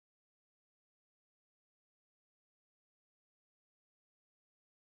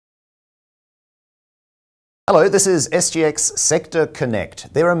Hello, this is SGX Sector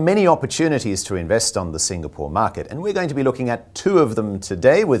Connect. There are many opportunities to invest on the Singapore market, and we're going to be looking at two of them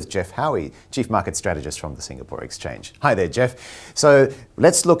today with Jeff Howie, Chief Market Strategist from the Singapore Exchange. Hi there, Jeff. So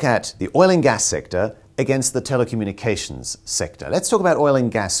let's look at the oil and gas sector against the telecommunications sector. Let's talk about oil and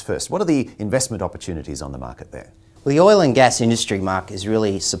gas first. What are the investment opportunities on the market there? Well, the oil and gas industry, Mark, is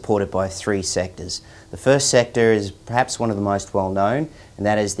really supported by three sectors. The first sector is perhaps one of the most well known, and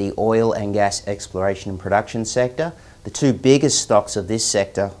that is the oil and gas exploration and production sector. The two biggest stocks of this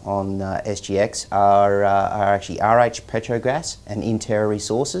sector on SGX are actually RH Petrogas and Interra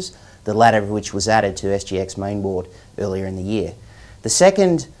Resources, the latter of which was added to SGX mainboard earlier in the year. The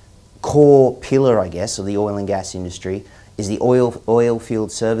second core pillar, I guess, of the oil and gas industry is the oil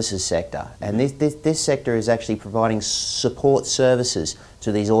field services sector, and this sector is actually providing support services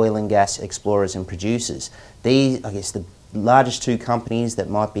to these oil and gas explorers and producers. These, I guess, the largest two companies that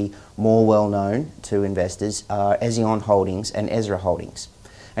might be more well known to investors are Ezion Holdings and Ezra Holdings.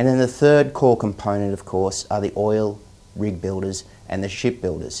 And then the third core component, of course, are the oil rig builders and the ship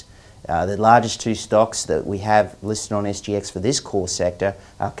builders. The largest two stocks that we have listed on SGX for this core sector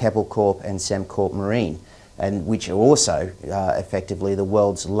are Keppel Corp and Sembcorp Marine, and which are also effectively the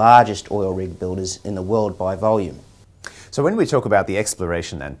world's largest oil rig builders in the world by volume. So when we talk about the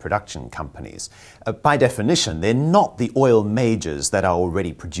exploration and production companies, by definition, they're not the oil majors that are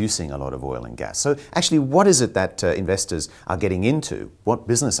already producing a lot of oil and gas. So actually, what is it that investors are getting into? What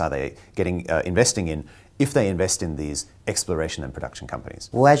business are they investing in if they invest in these exploration and production companies?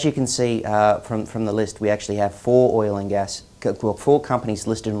 Well, as you can see from the list, we actually have four companies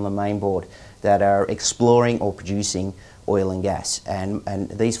listed on the main board that are exploring or producing oil and gas, and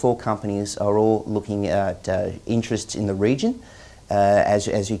these four companies are all looking at interests in the region.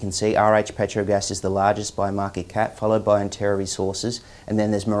 As you can see, RH Petrogas is the largest by market cap, followed by Interra Resources, and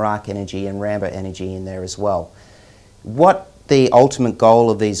then there's Marak Energy and Rambo Energy in there as well. What the ultimate goal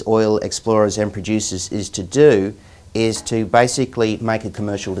of these oil explorers and producers is to do is to basically make a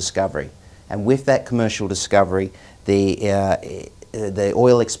commercial discovery, and with that commercial discovery, the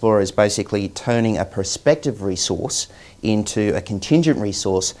oil explorer is basically turning a prospective resource into a contingent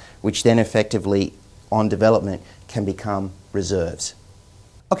resource, which then effectively, on development, can become reserves.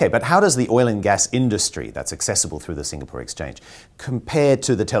 Okay, but how does the oil and gas industry that's accessible through the Singapore Exchange compare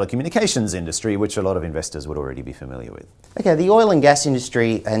to the telecommunications industry, which a lot of investors would already be familiar with? Okay, the oil and gas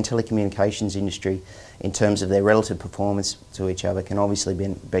industry and telecommunications industry, in terms of their relative performance to each other, can obviously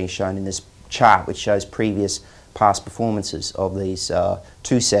be shown in this chart, which shows past performances of these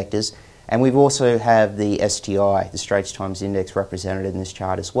two sectors. And we've also have the STI, the Straits Times Index, represented in this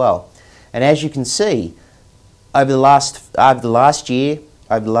chart as well. And as you can see, over the last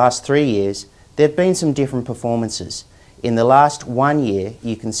 3 years, there have been some different performances. In the last 1 year,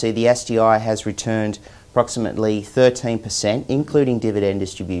 you can see the STI has returned approximately 13%, including dividend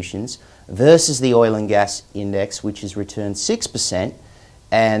distributions, versus the oil and gas index, which has returned 6%.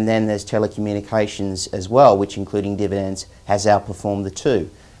 And then there's telecommunications as well, which, including dividends, has outperformed the two,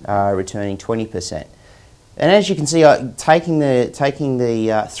 returning 20%. And as you can see, taking the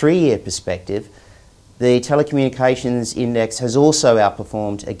 3-year perspective, the telecommunications index has also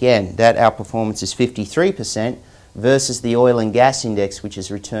outperformed. Again, that outperformance is 53% versus the oil and gas index, which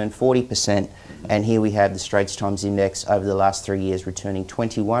has returned 40%. And here we have the Straits Times Index over the last 3 years returning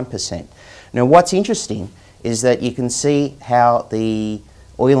 21%. Now, what's interesting is that you can see how the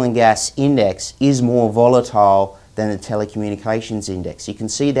oil and gas index is more volatile than the telecommunications index. You can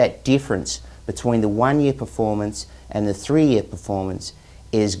see that difference between the 1-year performance and the 3-year performance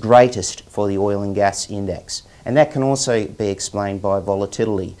is greatest for the oil and gas index. And that can also be explained by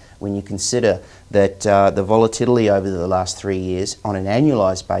volatility when you consider that the volatility over the last 3 years on an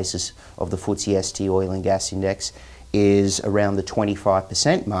annualised basis of the FTSE ST oil and gas index is around the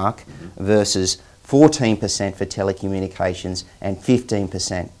 25% mark versus 14% for telecommunications and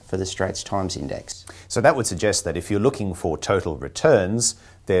 15% for the Straits Times Index. So that would suggest that if you're looking for total returns,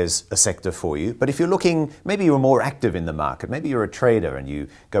 there's a sector for you. But if you're looking, maybe you're more active in the market, maybe you're a trader and you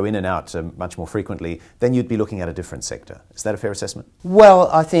go in and out much more frequently, then you'd be looking at a different sector. Is that a fair assessment? Well,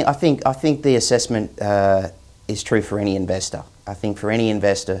 I think the assessment is true for any investor. I think for any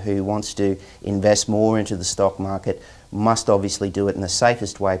investor who wants to invest more into the stock market must obviously do it in the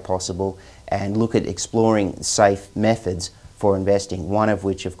safest way possible and look at exploring safe methods for investing, one of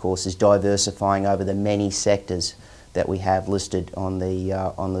which, of course, is diversifying over the many sectors that we have listed on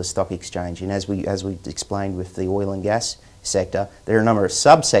the stock exchange. And as we explained with the oil and gas sector, there are a number of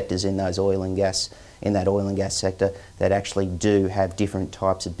subsectors in that oil and gas sector that actually do have different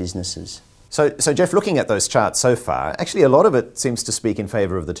types of businesses. So Jeff, looking at those charts so far, actually a lot of it seems to speak in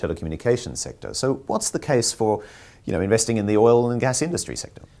favour of the telecommunications sector. So what's the case for, investing in the oil and gas industry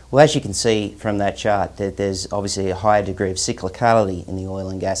sector? Well, as you can see from that chart, that there's obviously a higher degree of cyclicality in the oil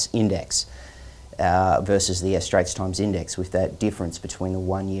and gas index versus the Straits Times index, with that difference between the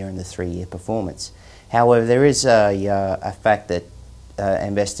 1 year and the 3 year performance. However, there is a fact that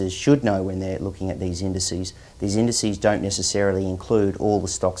investors should know when they're looking at these indices. These indices don't necessarily include all the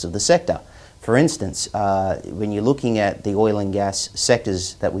stocks of the sector. For instance, when you're looking at the oil and gas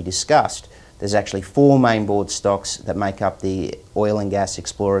sectors that we discussed, there's actually 4 main board stocks that make up the oil and gas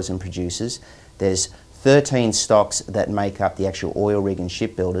explorers and producers. There's 13 stocks that make up the actual oil rig and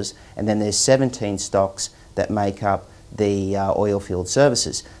shipbuilders, and then there's 17 stocks that make up the oil field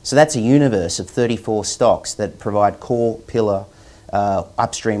services. So that's a universe of 34 stocks that provide core pillar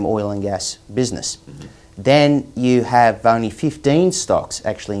upstream oil and gas business. Then you have only 15 stocks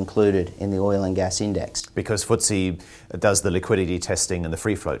actually included in the oil and gas index. Because FTSE does the liquidity testing and the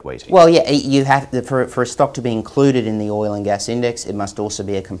free float weighting. Well, yeah, you have to, for a stock to be included in the oil and gas index, it must also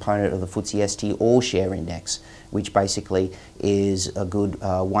be a component of the FTSE ST All Share Index, which basically is a good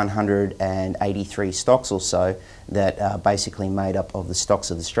 183 stocks or so that are basically made up of the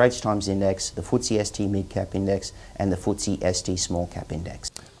stocks of the Straits Times Index, the FTSE ST Mid Cap Index, and the FTSE ST Small Cap Index.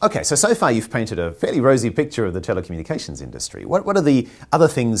 Okay, so far you've painted a fairly rosy picture of the telecommunications industry. What are the other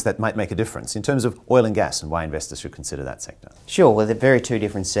things that might make a difference in terms of oil and gas and why investors should consider that sector? Sure, well, they're very two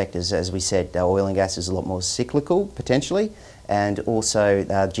different sectors. As we said, oil and gas is a lot more cyclical, potentially, and also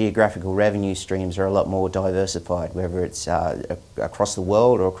geographical revenue streams are a lot more diversified, whether it's across the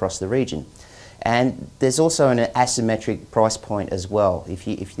world or across the region. And there's also an asymmetric price point as well.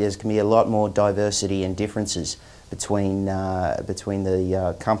 If there's can be a lot more diversity and differences between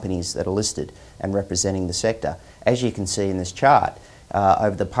the companies that are listed and representing the sector. As you can see in this chart,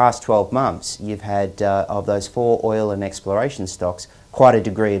 over the past 12 months, you've had, of those 4 oil and exploration stocks, quite a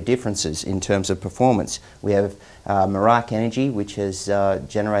degree of differences in terms of performance. We have Marac Energy, which has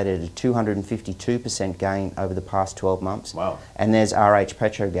generated a 252% gain over the past 12 months. Wow. And there's RH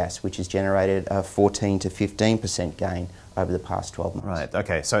Petrogas, which has generated a 14 to 15% gain over the past 12 months. Right,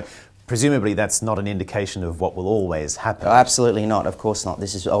 okay. So presumably that's not an indication of what will always happen. Oh, absolutely not, of course not.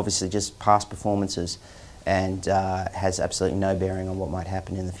 This is obviously just past performances and has absolutely no bearing on what might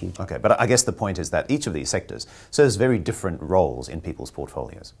happen in the future. Okay, but I guess the point is that each of these sectors serves very different roles in people's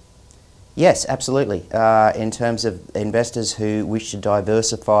portfolios. Yes, absolutely. In terms of investors who wish to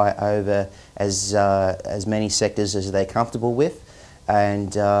diversify over as many sectors as they're comfortable with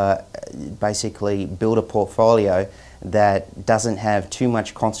and basically build a portfolio that doesn't have too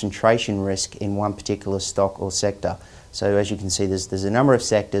much concentration risk in one particular stock or sector. So as you can see, there's a number of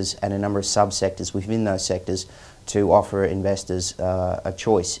sectors and a number of sub-sectors within those sectors to offer investors a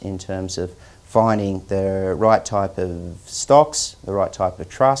choice in terms of finding the right type of stocks, the right type of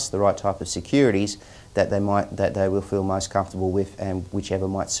trust, the right type of securities that they will feel most comfortable with, and whichever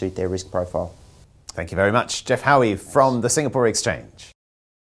might suit their risk profile. Thank you very much. Jeff Howie from the Singapore Exchange.